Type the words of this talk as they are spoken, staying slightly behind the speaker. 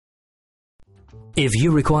If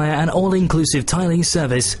you require an all-inclusive tiling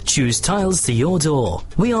service, choose Tiles to Your Door.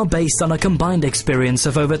 We are based on a combined experience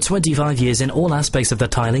of over 25 years in all aspects of the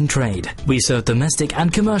tiling trade. We serve domestic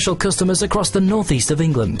and commercial customers across the northeast of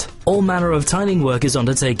England. All manner of tiling work is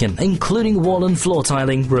undertaken, including wall and floor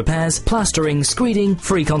tiling, repairs, plastering, screeding,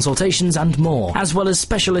 free consultations and more, as well as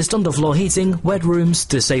specialist underfloor heating, wet rooms,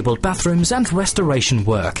 disabled bathrooms and restoration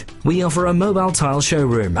work. We offer a mobile tile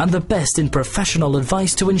showroom and the best in professional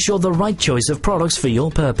advice to ensure the right choice of products for your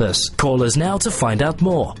purpose. Call us now to find out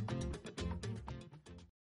more.